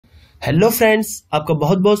Hello friends, आपका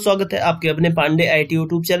बहुत बहुत स्वागत है आपके अपने पांडे आईटी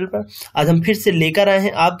यूट्यूब चैनल पर। आज हम फिर से लेकर आए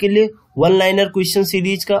हैं आपके लिए वन लाइनर क्वेश्चन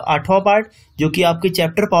सीरीज का 8वां पार्ट, जो कि आपके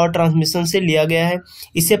चैप्टर पावर ट्रांसमिशन से लिया गया है।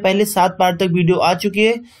 इससे पहले 7 पार्ट तक वीडियो आ चुकी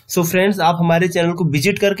है। सो फ्रेंड्स, आप हमारे चैनल को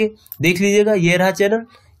विजिट करके देख लीजिएगा। ये रहा चैनल।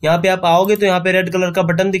 यहाँ पे आप आओगे तो यहाँ पे रेड कलर का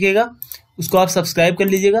बटन दिखेगा, उसको आप सब्सक्राइब कर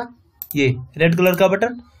लीजिएगा, ये रेड कलर का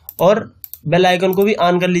बटन, और बेल आइकन को भी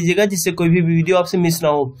ऑन कर लीजिएगा, जिससे कोई भी वीडियो आपसे मिस ना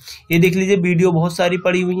हो। ये देख लीजिए, वीडियो बहुत सारी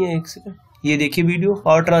पड़ी हुई है। एक सेकंड, ये देखिए video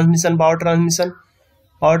power transmission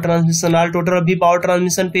all total. अभी पावर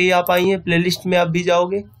ट्रांसमिशन पे ही आप आई हैं, प्लेलिस्ट में आप भी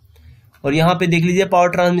जाओगे और यहाँ पे देख लीजिए power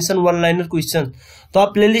transmission one liner question. तो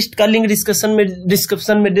आप प्लेलिस्ट का लिंक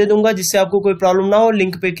डिस्क्रिप्शन में दे दूंगा, जिससे आपको कोई प्रॉब्लम ना हो।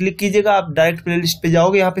 लिंक पे क्लिक कीजिएगा, आप डायरेक्ट प्लेलिस्ट पे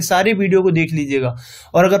जाओगे, यहाँ पे सारे वीडियो को देख लीजिएगा।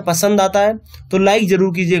 और अगर पसंद आता है तो लाइक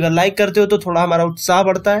जरूर कीजिएगा। लाइक करते हो तो थोड़ा हमारा उत्साह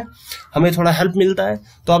बढ़ता है, हमें थोड़ा हेल्प मिलता है।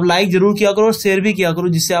 तो आप लाइक जरूर किया करो, शेयर भी किया करो,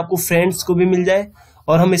 जिससे आपको फ्रेंड्स को भी मिल जाए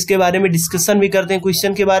और हम इसके बारे में डिस्कशन भी करते हैं,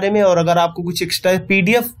 क्वेश्चन के बारे में। और अगर आपको कुछ एक्स्ट्रा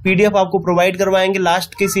पीडीएफ आपको प्रोवाइड करवाएंगे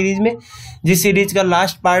लास्ट के सीरीज में। जिस सीरीज का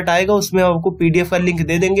लास्ट पार्ट आएगा उसमें आपको पीडीएफ का लिंक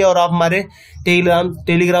दे देंगे, और आप हमारे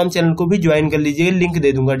टेलीग्राम चैनल को भी ज्वाइन कर लीजिएगा, लिंक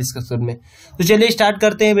दे दूंगा डिस्क्रिप्शन में। तो चलिए स्टार्ट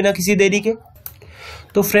करते हैं बिना किसी देरी के।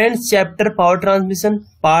 तो friends, chapter power transmission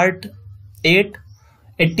part 8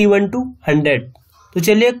 81 to 100। तो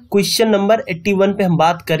चलिए क्वेश्चन नंबर 81 पे हम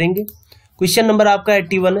बात करेंगे। क्वेश्चन नंबर आपका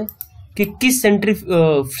 81 है कि किस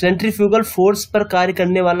सेंट्रीफ्यूगल फोर्स पर कार्य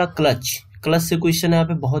करने वाला क्लच से क्वेश्चन यहाँ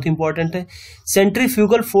पे बहुत इंपॉर्टेंट है।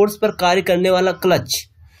 सेंट्रीफ्यूगल फोर्स पर कार्य करने वाला क्लच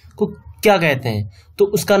को क्या कहते हैं? तो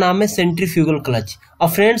उसका नाम है सेंट्रीफ्यूगल क्लच। अब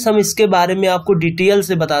फ्रेंड्स, हम इसके बारे में आपको डिटेल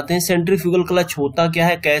से बताते हैं। सेंट्रीफ्यूगल क्लच होता क्या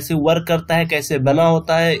है, कैसे वर्क करता है, कैसे बना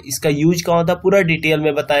होता है, इसका यूज कहाँ होता है, पूरा डिटेल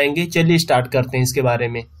में बताएंगे। चलिए स्टार्ट करते हैं इसके बारे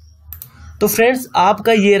में। तो फ्रेंड्स,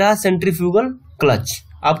 आपका ये रहा सेंट्रीफ्यूगल क्लच।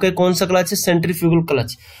 आपका कौन सा क्लच है? Centrifugal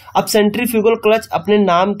clutch. अब सेंट्रीफ्यूगल क्लच अपने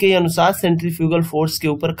नाम के अनुसार सेंट्रीफ्यूगल फोर्स के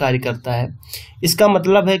ऊपर कार्य करता है। इसका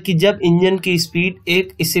मतलब है कि जब इंजन की स्पीड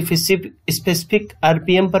एक स्पेसिफिक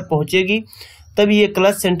आरपीएम पर पहुंचेगी, तब ये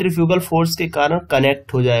क्लच सेंट्रीफ्यूगल फोर्स के कारण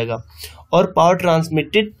कनेक्ट हो जाएगा और पावर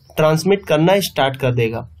ट्रांसमिट करना स्टार्ट कर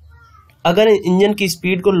देगा। अगर इंजन की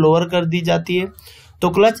स्पीड को लोअर कर दी जाती है तो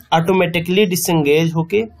क्लच ऑटोमेटिकली डिसएंगेज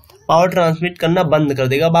होके पावर ट्रांसमिट करना बंद कर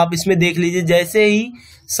देगा। अब आप इसमें देख लीजिए, जैसे ही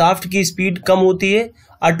शाफ्ट की स्पीड कम होती है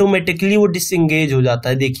ऑटोमेटिकली वो डिसएंगेज हो जाता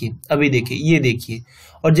है। देखिए, अभी देखिए, ये देखिए।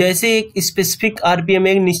 और जैसे एक स्पेसिफिक आरपीएम,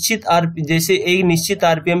 एक निश्चित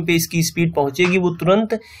आरपीएम पे इसकी स्पीड पहुंचेगी, वो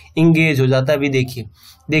तुरंत इंगेज हो जाता है। अभी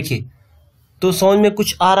देखिए, तो समझ में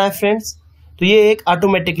कुछ आ रहा है फ्रेंड्स? तो ये एक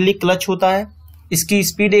ऑटोमेटिकली क्लच होता है। इसकी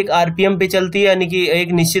स्पीड एक आरपीएम पे चलती है, यानी कि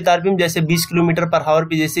एक निश्चित आरपीएम, जैसे 20 किलोमीटर पर आवर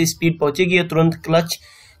पे जैसे स्पीड पहुंचेगी, ये तुरंत क्लच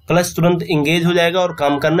तुरंत इंगेज हो जाएगा और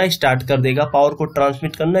काम करना स्टार्ट कर देगा, पावर को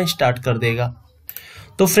ट्रांसमिट करना स्टार्ट कर देगा।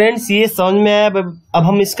 तो फ्रेंड्स, ये समझ में आया। अब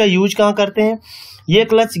हम इसका यूज कहाँ करते हैं? ये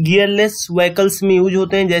क्लच गियरलेस व्हीकल्स में यूज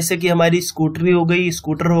होते हैं, जैसे कि हमारी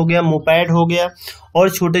स्कूटर हो गया, मोपेड हो गया, और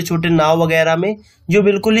छोटे छोटे नाव वगैरह में जो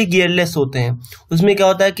बिल्कुल ही गियरलेस होते हैं। उसमें क्या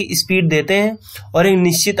होता है कि स्पीड देते हैं और एक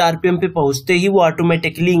निश्चित आरपीएम पे पहुंचते ही वो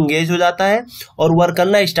ऑटोमेटिकली इंगेज हो जाता है और वर्क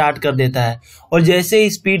करना स्टार्ट कर देता है। और जैसे ही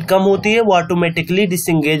स्पीड कम होती है वो ऑटोमेटिकली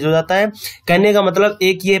डिसएंगेज हो जाता है। कहने का मतलब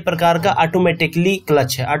एक ये प्रकार का ऑटोमेटिकली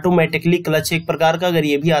क्लच है। ऑटोमेटिकली क्लच एक प्रकार का, अगर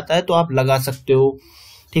ये भी आता है तो आप लगा सकते हो।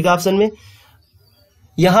 ठीक है, ऑप्शन में।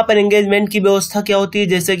 यहाँ पर एंगेजमेंट की व्यवस्था क्या होती है?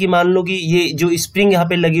 जैसे कि मान लो कि ये जो स्प्रिंग यहाँ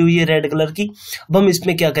पे लगी हुई है रेड कलर की, अब हम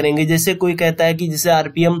इसमें क्या करेंगे? जैसे कोई कहता है कि जैसे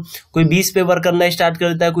आरपीएम कोई 20 पे वर्क करना स्टार्ट कर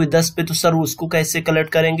देता है, कोई 10 पे, तो सर उसको कैसे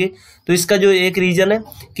कलेक्ट करेंगे? तो इसका जो एक रीजन है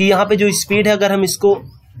कि यहाँ पे जो स्पीड है, अगर हम इसको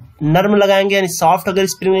नर्म लगाएंगे यानी सॉफ्ट अगर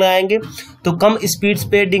स्प्रिंग लगाएंगे तो कम स्पीड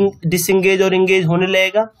पे डिसएंगेज और इंगेज होने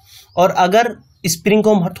लगेगा। और अगर स्प्रिंग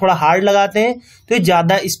को हम थोड़ा हार्ड लगाते हैं तो ये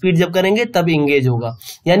ज्यादा स्पीड जब करेंगे तब इंगेज होगा।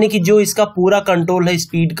 यानी कि जो इसका पूरा कंट्रोल है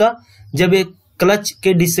स्पीड का, जब एक क्लच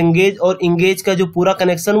के डिसएंगेज और इंगेज का जो पूरा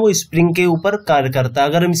कनेक्शन वो स्प्रिंग के ऊपर कार्य करता है।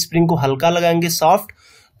 अगर हम स्प्रिंग को हल्का लगाएंगे सॉफ्ट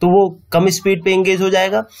तो वो कम स्पीड पे इंगेज हो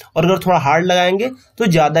जाएगा, और अगर थोड़ा हार्ड लगाएंगे तो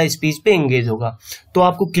ज्यादा स्पीड पे इंगेज होगा। तो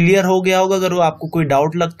आपको क्लियर हो गया होगा। अगर आपको कोई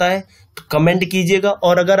डाउट लगता है तो कमेंट कीजिएगा,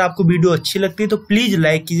 और अगर आपको वीडियो अच्छी लगती है तो प्लीज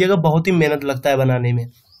लाइक कीजिएगा, बहुत ही मेहनत लगता है बनाने में।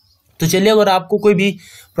 तो चलिए, अगर आपको कोई भी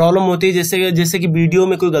प्रॉब्लम होती है, जैसे कि वीडियो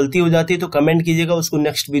में कोई गलती हो जाती है, तो कमेंट कीजिएगा, उसको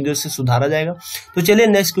नेक्स्ट वीडियो से सुधारा जाएगा। तो चलिए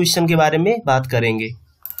नेक्स्ट क्वेश्चन के बारे में बात करेंगे।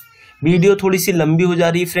 वीडियो थोड़ी सी लंबी हो जा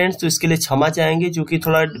रही है फ्रेंड्स, तो इसके लिए क्षमा चाहेंगे, जो कि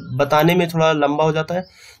थोड़ा बताने में थोड़ा लंबा हो जाता है।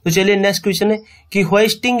 तो चलिए नेक्स्ट क्वेश्चन है कि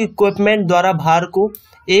होइस्टिंग इक्विपमेंट द्वारा भार को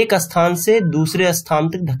एक स्थान से दूसरे स्थान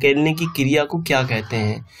तक धकेलने की क्रिया को क्या कहते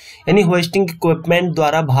हैं? यानी होइस्टिंग इक्विपमेंट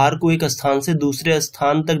द्वारा भार को एक स्थान से दूसरे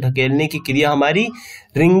स्थान तक धकेलने की क्रिया हमारी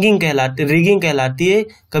रिगिंग कहलाती है।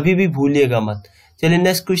 कभी भी भूलिएगा मत। चलिए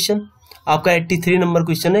नेक्स्ट क्वेश्चन। आपका 83 नंबर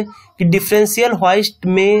क्वेश्चन है कि डिफरेंशियल होइस्ट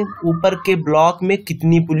में ऊपर के ब्लॉक में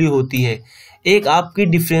कितनी पुली होती है। एक आपकी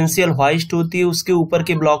डिफरेंशियल होइस्ट होती है, उसके ऊपर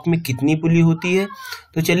के ब्लॉक में कितनी पुली होती है।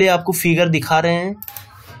 तो चलिए आपको फिगर दिखा रहे हैं।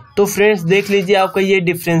 तो फ्रेंड्स देख लीजिए, आपका ये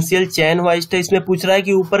डिफरेंशियल चैन होइस्ट है। इसमें पूछ रहा है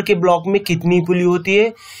कि ऊपर के ब्लॉक में कितनी पुली होती है।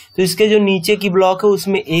 तो इसके जो नीचे की ब्लॉक है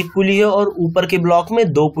उसमें एक पुली है और ऊपर के ब्लॉक में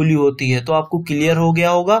 2 पुली होती है। तो आपको क्लियर हो गया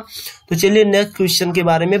होगा। तो चलिए नेक्स्ट क्वेश्चन के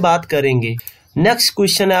बारे में बात करेंगे। नेक्स्ट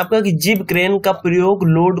क्वेश्चन है आपका कि जिब क्रेन का प्रयोग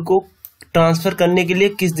लोड को ट्रांसफर करने के लिए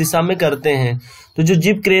किस दिशा में करते हैं। तो जो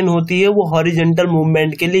जिब क्रेन होती है वो हॉरिजॉन्टल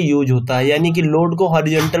मूवमेंट के लिए यूज होता है, यानी कि लोड को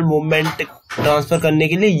हॉरिजॉन्टल मूवमेंट ट्रांसफर करने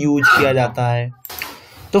के लिए यूज किया जाता है।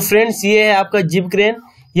 तो फ्रेंड्स ये है आपका जिब क्रेन।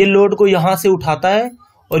 ये लोड को यहाँ से उठाता है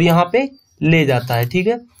और यहाँ पे ले जाता है, ठीक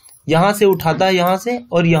है। यहाँ से उठाता है यहाँ से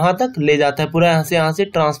और यहाँ तक ले जाता है, पूरा यहाँ से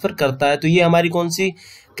ट्रांसफर करता है। तो ये हमारी कौन सी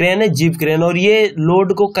क्रेन है, जिब क्रेन। और ये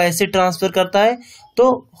लोड को कैसे ट्रांसफर करता है,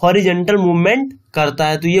 तो हॉरिजॉन्टल मूवमेंट करता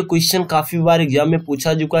है। तो ये क्वेश्चन काफी बार एग्जाम में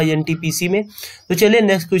पूछा चुका है एनटीपीसी में। तो चलिए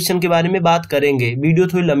नेक्स्ट क्वेश्चन के बारे में बात करेंगे। वीडियो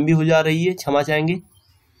थोड़ी लंबी हो जा रही है, क्षमा चाहेंगे।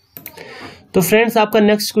 तो फ्रेंड्स आपका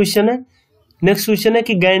नेक्स्ट क्वेश्चन है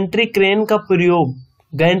कि गैंट्री क्रेन का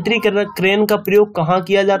प्रयोग कहाँ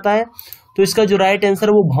किया जाता है। तो इसका जो राइट आंसर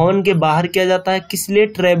है वो भवन के बाहर किया जाता है। किस लिए,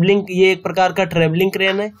 ट्रेवलिंग, ये एक प्रकार का ट्रेवलिंग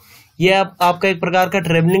क्रेन है। ये आपका एक प्रकार का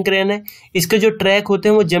ट्रेवलिंग क्रेन है। इसके जो ट्रैक होते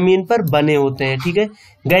हैं वो जमीन पर बने होते हैं, ठीक है।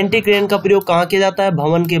 गैंट्री क्रेन का प्रयोग कहाँ किया जाता है,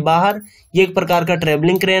 भवन के बाहर। ये एक प्रकार का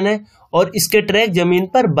ट्रेवलिंग क्रेन है और इसके ट्रैक जमीन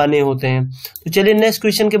पर बने होते हैं। तो चलिए नेक्स्ट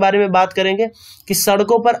क्वेश्चन के बारे में बात करेंगे कि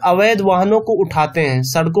सड़कों पर अवैध वाहनों को उठाते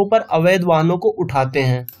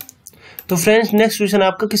हैं। तो फ्रेंड्स नेक्स्ट क्वेश्चन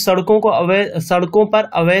आपका कि सड़कों पर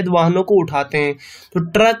अवैध वाहनों को उठाते हैं। तो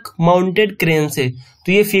ट्रक माउंटेड क्रेन से।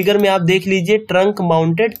 तो ये फिगर में आप देख लीजिए, ट्रंक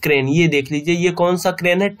माउंटेड क्रेन, ये देख लीजिए, ये कौन सा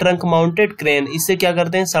क्रेन है, ट्रंक माउंटेड क्रेन। इससे क्या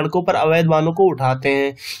करते हैं, सड़कों पर अवैध वाहनों को उठाते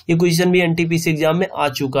हैं। ये क्वेश्चन भी एनटीपीसी एग्जाम में आ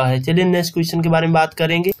चुका है। चलिए नेक्स्ट क्वेश्चन के बारे में बात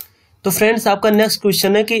करेंगे। तो फ्रेंड्स आपका नेक्स्ट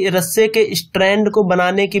क्वेश्चन है कि रस्से के स्ट्रैंड को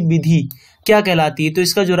बनाने की विधि क्या कहलाती है। तो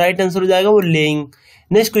इसका जो राइट आंसर हो जाएगा वो लेइंग।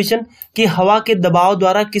 नेक्स्ट क्वेश्चन कि हवा के दबाव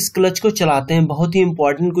द्वारा किस क्लच को चलाते हैं। बहुत ही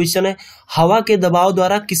इंपॉर्टेंट क्वेश्चन है, हवा के दबाव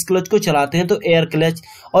द्वारा किस क्लच को चलाते हैं। तो एयर क्लच।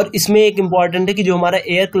 और इसमें एक इंपॉर्टेंट है कि जो हमारा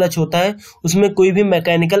एयर क्लच होता है उसमें कोई भी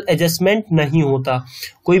मैकेनिकल एडजस्टमेंट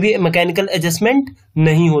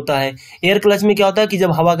नहीं होता है। एयर क्लच में क्या होता है कि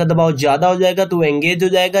जब हवा का दबाव ज्यादा हो जाएगा तो वो एंगेज हो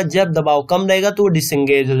जाएगा, जब दबाव कम रहेगा तो वो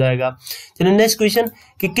डिसएंगेज हो जाएगा। चलिए नेक्स्ट क्वेश्चन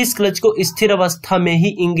कि किस क्लच को स्थिर अवस्था में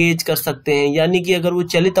ही इंगेज कर सकते हैं, यानी कि अगर वो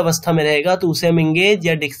चलित अवस्था में रहेगा तो उसे हम इंगेज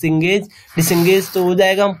या डिसएंगेज तो हो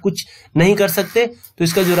जाएगा, हम कुछ नहीं कर सकते। तो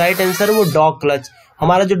इसका जो राइट आंसर है वो डॉग क्लच।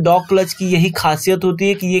 हमारा जो डॉग क्लच की यही खासियत होती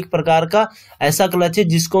है कि ये एक प्रकार का ऐसा क्लच है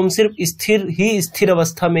जिसको हम सिर्फ स्थिर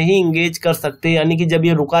अवस्था में ही इंगेज कर सकते हैं, यानी कि जब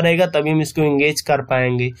ये रुका रहेगा तभी हम इसको इंगेज कर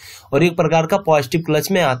पाएंगे और एक प्रकार का पॉजिटिव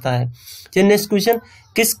क्लच में आता है। चलिए नेक्स्ट क्वेश्चन,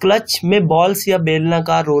 किस क्लच में बॉल्स या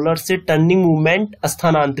बेलनाकार रोलर से टर्निंग मूवमेंट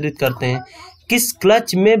स्थानांतरित करते हैं। किस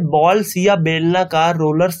क्लच में बॉल्स या बेलनाकार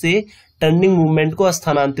रोलर से टर्निंग मूवमेंट को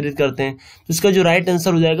स्थानांतरित करते हैं। तो इसका जो राइट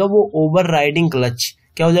आंसर हो जाएगा वो ओवर राइडिंग क्लच।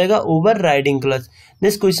 क्या हो जाएगा, over riding clutch.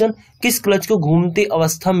 Next question, किस क्लच को घूमती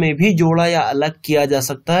अवस्था में भी जोड़ा या अलग किया जा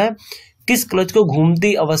सकता है। किस क्लच को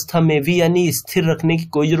घूमती अवस्था में भी, यानी स्थिर रखने की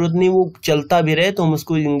कोई जरूरत नहीं, वो चलता भी रहे तो हम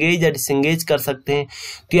उसको इंगेज या डिसएंगेज कर सकते हैं।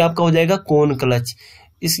 तो ये आपका हो जाएगा कोन क्लच।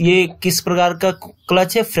 ये किस प्रकार का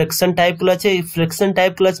क्लच है, फ्रिक्शन टाइप क्लच है। फ्रिक्शन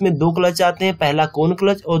टाइप क्लच में 2 क्लच आते हैं, पहला कोन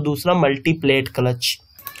क्लच और दूसरा मल्टीप्लेट क्लच।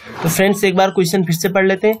 तो फ्रेंड्स एक बार क्वेश्चन फिर से पढ़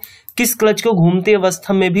लेते हैं। किस क्लच को घूमती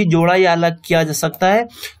अवस्था में भी जोड़ा या अलग किया जा सकता है।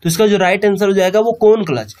 तो इसका जो राइट आंसर हो जाएगा वो कोन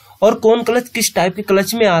क्लच। और कोन क्लच किस टाइप के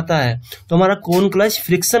क्लच में आता है, तो हमारा कोन क्लच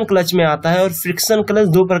फ्रिक्शन क्लच में आता है। और फ्रिक्शन क्लच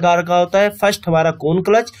 2 प्रकार का होता है, फर्स्ट हमारा कोन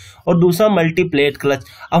क्लच और दूसरा मल्टीप्लेट क्लच।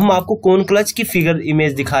 अब हम आपको कोन क्लच की फिगर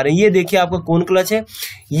इमेज दिखा रहे हैं। ये देखिए आपका कोन क्लच है।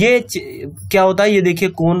 ये क्या होता है, ये देखिए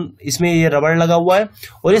कोन, इसमें ये रबड़ लगा हुआ है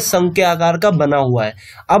और ये शंख के आकार का बना हुआ है।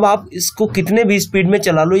 अब आप इसको कितने भी स्पीड में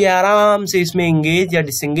चला लो, ये आराम से इसमें इंगेज या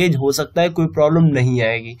डिसएंगेज हो सकता है, कोई प्रॉब्लम नहीं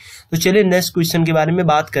आएगी। तो चलिए नेक्स्ट क्वेश्चन के बारे में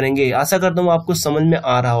बात करेंगे। आशा करता हूँ आपको समझ में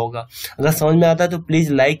आ रहा होगा। अगर समझ में आता है तो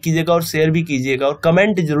प्लीज लाइक कीजिएगा और शेयर भी कीजिएगा और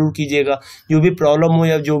कमेंट जरूर कीजिएगा। जो भी प्रॉब्लम हो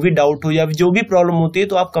या जो भी डाउट हो या जो भी प्रॉब्लम होती है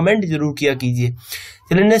तो आप कमेंट जरूर किया कीजिए।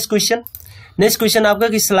 चलिए नेक्स्ट क्वेश्चन आपका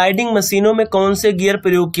कि स्लाइडिंग मशीनों में कौन से गियर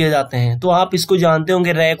प्रयोग किए जाते हैं। तो आप इसको जानते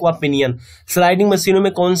होंगे, रैक व पिनियन। स्लाइडिंग मशीनों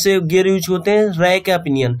में कौन से गियर यूज होते हैं, रैक या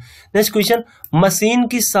पिनियन। नेक्स्ट क्वेश्चन, मशीन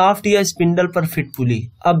की शाफ्ट या स्पिंडल पर फिट पुली।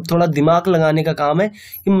 अब थोड़ा दिमाग लगाने का काम है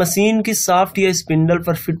कि मशीन की शाफ्ट या स्पिंडल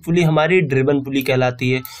पर फिट पुली हमारी ड्रिवन पुली कहलाती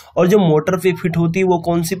है, और जो मोटर पे फिट होती है वो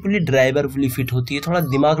कौन सी पुली, ड्राइवर पुली फिट होती है। थोड़ा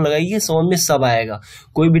दिमाग लगाइए, समझ में सब आएगा,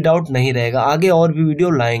 कोई भी डाउट नहीं रहेगा। आगे और भी वीडियो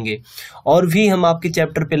लाएंगे, और भी हम आपके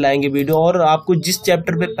चैप्टर पे लाएंगे वीडियो, और आपको जिस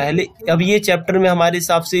चैप्टर पे पहले, अब ये चैप्टर में हमारे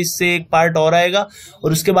हिसाब से इससे एक पार्ट और आएगा,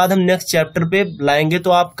 और उसके बाद हम नेक्स्ट चैप्टर पे लाएंगे।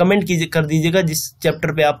 तो आप कमेंट कर दीजिएगा जिस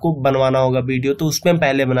चैप्टर पे आपको बनवाना होगा वीडियो, तो उसमें हम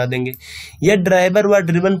पहले बना देंगे। यह ड्राइवर व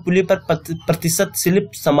ड्रिवन पुली पर प्रतिशत स्लिप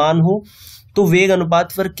समान हो तो वेग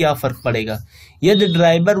अनुपात पर क्या फर्क पड़ेगा। यदि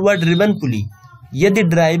ड्राइवर व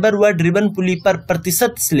ड्रिवन पुली पर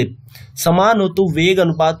प्रतिशत स्लिप समान हो तो वेग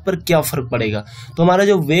अनुपात पर क्या फर्क पड़ेगा। तो हमारा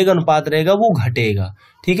जो वेग अनुपात रहेगा वो घटेगा।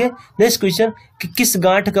 ठीक है। नेक्स्ट क्वेश्चन कि किस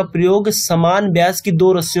गांठ का प्रयोग समान व्यास की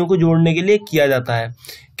दो रस्सियों को जोड़ने के लिए किया जाता है।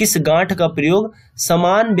 किस गांठ का प्रयोग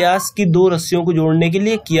समान व्यास की दो रस्सियों को जोड़ने के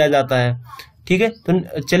लिए किया जाता है। ठीक है।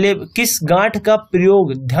 तो चलिए, किस गांठ का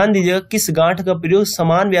प्रयोग, ध्यान दीजिएगा, किस गांठ का प्रयोग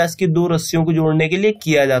समान व्यास की दो रस्सियों को जोड़ने के लिए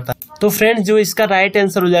किया जाता है। तो फ्रेंड्स, जो इसका राइट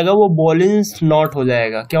आंसर हो जाएगा वो वॉलिन्स नॉट हो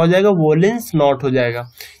जाएगा। क्या हो जाएगा, वॉलिन्स नॉट हो जाएगा।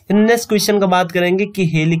 नेक्स्ट क्वेश्चन का बात करेंगे कि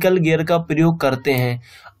हेलिकल गियर का प्रयोग करते हैं।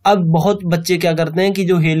 अब बहुत बच्चे क्या करते हैं कि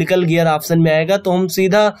जो हेलिकल गियर ऑप्शन में आएगा तो हम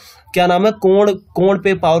सीधा क्या नाम है, कोण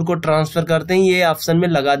पे पावर को ट्रांसफर करते हैं, ये ऑप्शन में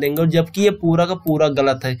लगा देंगे, और जबकि ये पूरा का पूरा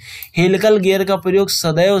गलत है। हेलिकल गियर का प्रयोग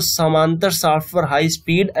सदैव समांतर शाफ्ट पर high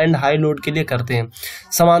speed and high load के लिए करते हैं।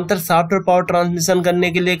 समांतर शाफ्ट पर पावर ट्रांसमिशन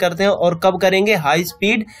करने के लिए करते हैं, और कब करेंगे, high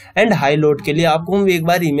speed and high load के लिए। आपको हम एक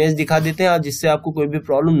बार इमेज दिखा देते हैं जिससे आपको कोई भी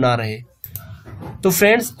प्रॉब्लम ना रहे। तो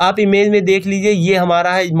फ्रेंड्स, आप इमेज में देख लीजिए, ये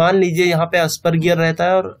हमारा है, मान लीजिए यहाँ पे अस्पर गियर रहता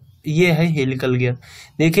है और ये है हेलिकल गियर।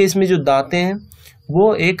 देखिए इसमें जो दांते हैं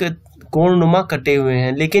वो एक कोणनुमा कटे हुए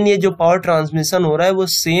हैं, लेकिन ये जो पावर ट्रांसमिशन हो रहा है वो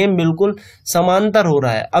सेम बिल्कुल समांतर हो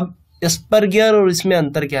रहा है। अब अस्पर गियर और इसमें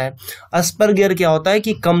अंतर क्या है। अस्पर गियर क्या होता है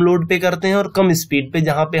कि कम लोड पे करते हैं और कम स्पीड पे,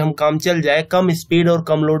 जहां पे हम काम चल जाए, कम स्पीड और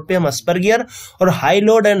कम लोड पे हम अस्पर गियर, और high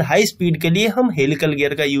load and high speed के लिए हम हेलिकल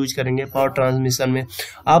गियर का यूज करेंगे पावर ट्रांसमिशन में।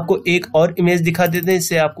 आपको एक और इमेज दिखा देते हैं,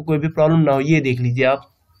 इससे आपको कोई भी प्रॉब्लम ना हो। ये देख लीजिए आप,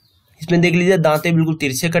 इसमें देख लीजिए दांते बिल्कुल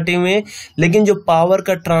तिरछे कटे हुए हैं, लेकिन जो पावर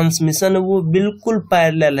का ट्रांसमिशन है वो बिल्कुल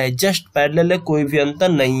पैरेलल है, जस्ट पैरेलल है, कोई भी अंतर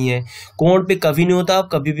नहीं है। कोण पे कभी नहीं होता, आप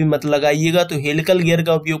कभी भी मत लगाइएगा। तो हेलिकल गियर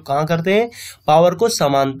का उपयोग कहाँ करते हैं, पावर को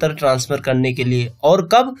समांतर ट्रांसफर करने के लिए, और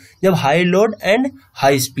कब, जब high load and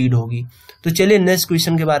high speed होगी। तो चलिए नेक्स्ट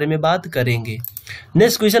क्वेश्चन के बारे में बात करेंगे।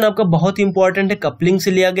 नेक्स्ट क्वेश्चन आपका बहुत ही इंपॉर्टेंट है, कपलिंग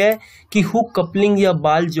से लिया गया है कि हुक कपलिंग या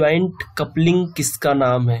बाल ज्वाइंट कपलिंग किसका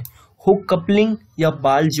नाम है। हुक कपलिंग या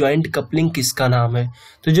बाल ज्वाइंट कपलिंग किसका नाम है।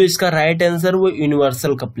 तो जो इसका राइट आंसर वो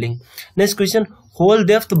universal coupling. Next question, whole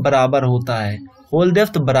depth बराबर होता है। होल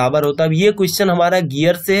डेप्थ बराबर होता है, ये क्वेश्चन हमारा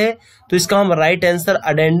गियर से है, तो इसका हम राइट आंसर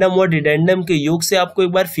अडेंडम और डिडेंडम के योग से आपको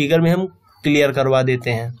एक बार फिगर में हम क्लियर करवा देते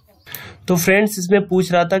हैं। तो फ्रेंड्स, इसमें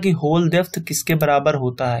पूछ रहा था कि होल डेप्थ किसके बराबर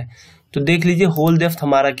होता है। तो देख लीजिए होल डेप्थ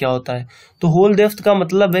हमारा क्या होता है। तो होल डेप्थ का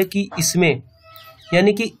मतलब है कि इसमें,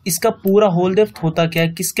 यानी कि इसका पूरा होल डेप्थ होता क्या है,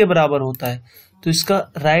 किसके बराबर होता है। तो इसका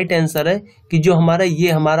राइट आंसर है कि जो हमारा,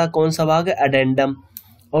 ये हमारा कौन सा भाग है, अडेंडम,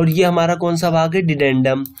 और ये हमारा कौन सा भाग है,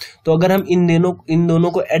 डिडेंडम। तो अगर हम इन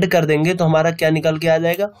दोनों को ऐड कर देंगे तो हमारा क्या निकल के आ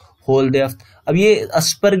जाएगा, होल डेप्थ। अब ये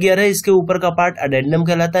अस्पर गियर है, इसके ऊपर का पार्ट अडेंडम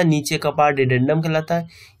कहलाता है, नीचे का पार्ट डिडेंडम कहलाता है।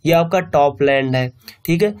 ये आपका टॉप लैंड है।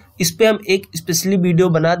 ठीक है, इस पे हम एक स्पेशली वीडियो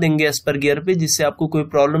बना देंगे अस्पर गियर पे, जिससे आपको कोई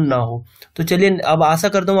प्रॉब्लम ना हो। तो चलिए, अब आशा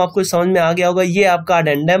करता हूँ आपको समझ में आ गया होगा। ये आपका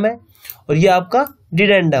अडेंडम है और ये आपका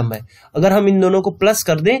डिडेंडम है। अगर हम इन दोनों को प्लस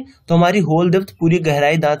कर दें तो हमारी होल डेप्थ पूरी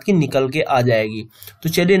गहराई दांत की निकल के आ जाएगी। तो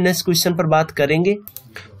चलिए नेक्स्ट क्वेश्चन पर बात करेंगे।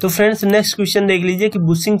 तो फ्रेंड्स, नेक्स्ट क्वेश्चन देख लीजिए कि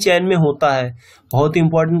बुशिंग चेन में होता है, बहुत ही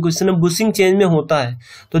इंपॉर्टेंट क्वेश्चन है, बुशिंग चेन में होता है।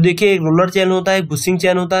 तो देखिए, एक रोलर चेन होता है, एक बुशिंग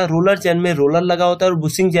चेन होता है। रोलर चेन में रोलर लगा होता है और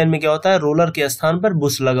बुशिंग चेन में क्या होता है, रोलर के स्थान पर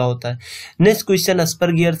बुश लगा होता है। नेक्स्ट क्वेश्चन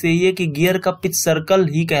अस्पर गियर से ये कि गियर का पिच सर्कल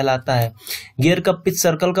ही कहलाता है। गियर का पिच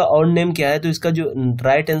सर्कल का और नेम क्या है। तो इसका जो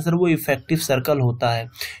राइट आंसर वो इफेक्टिव सर्कल होता है।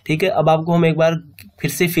 ठीक है, अब आपको हम एक बार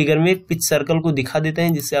फिर से फिगर में पिच सर्कल को दिखा देते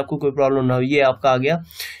हैं, जिससे आपको कोई प्रॉब्लम ना हो। ये आपका आ गया।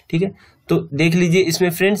 ठीक है, तो देख लीजिए इसमें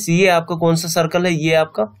फ्रेंड्स, ये आपका कौन सा सर्कल है, ये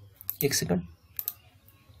आपका, एक सेकंड,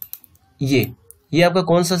 ये आपका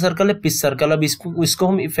कौन सा सर्कल है, पिच सर्कल। अब इसको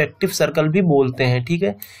हम इफेक्टिव सर्कल भी बोलते हैं। ठीक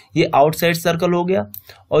है, ये आउटसाइड सर्कल हो गया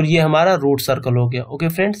और ये हमारा रूट सर्कल हो गया। ओके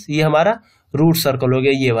फ्रेंड्स, ये हमारा रूट सर्कल हो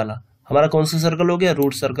गया। ये वाला हमारा कौन सा सर्कल हो गया,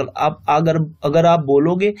 रूट सर्कल। आप अगर आप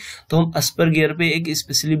बोलोगे तो हम अस्पर गियर पे एक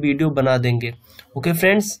स्पेशली वीडियो बना देंगे। ओके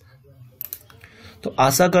फ्रेंड्स, तो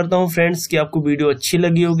आशा करता हूँ फ्रेंड्स कि आपको वीडियो अच्छी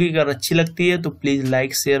लगी होगी। अगर अच्छी लगती है तो प्लीज़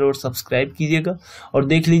लाइक, शेयर और सब्सक्राइब कीजिएगा। और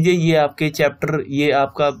देख लीजिए, ये आपके चैप्टर, ये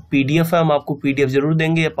आपका PDF है, हम आपको PDF जरूर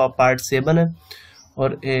देंगे। ये पार्ट 7 है।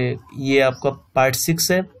 और ये आपका पार्ट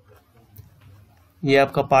 6 है, ये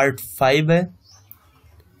आपका पार्ट 5 है,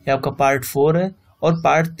 ये आपका पार्ट 4 है और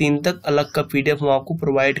पार्ट 3 तक अलग का PDF हम आपको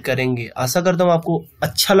प्रोवाइड करेंगे। आशा करता हूँ आपको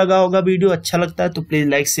अच्छा लगा होगा वीडियो। अच्छा लगता है तो प्लीज़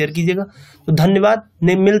लाइक शेयर कीजिएगा। तो धन्यवाद,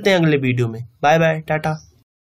 मिलते हैं अगले वीडियो में। Bye bye, Tata.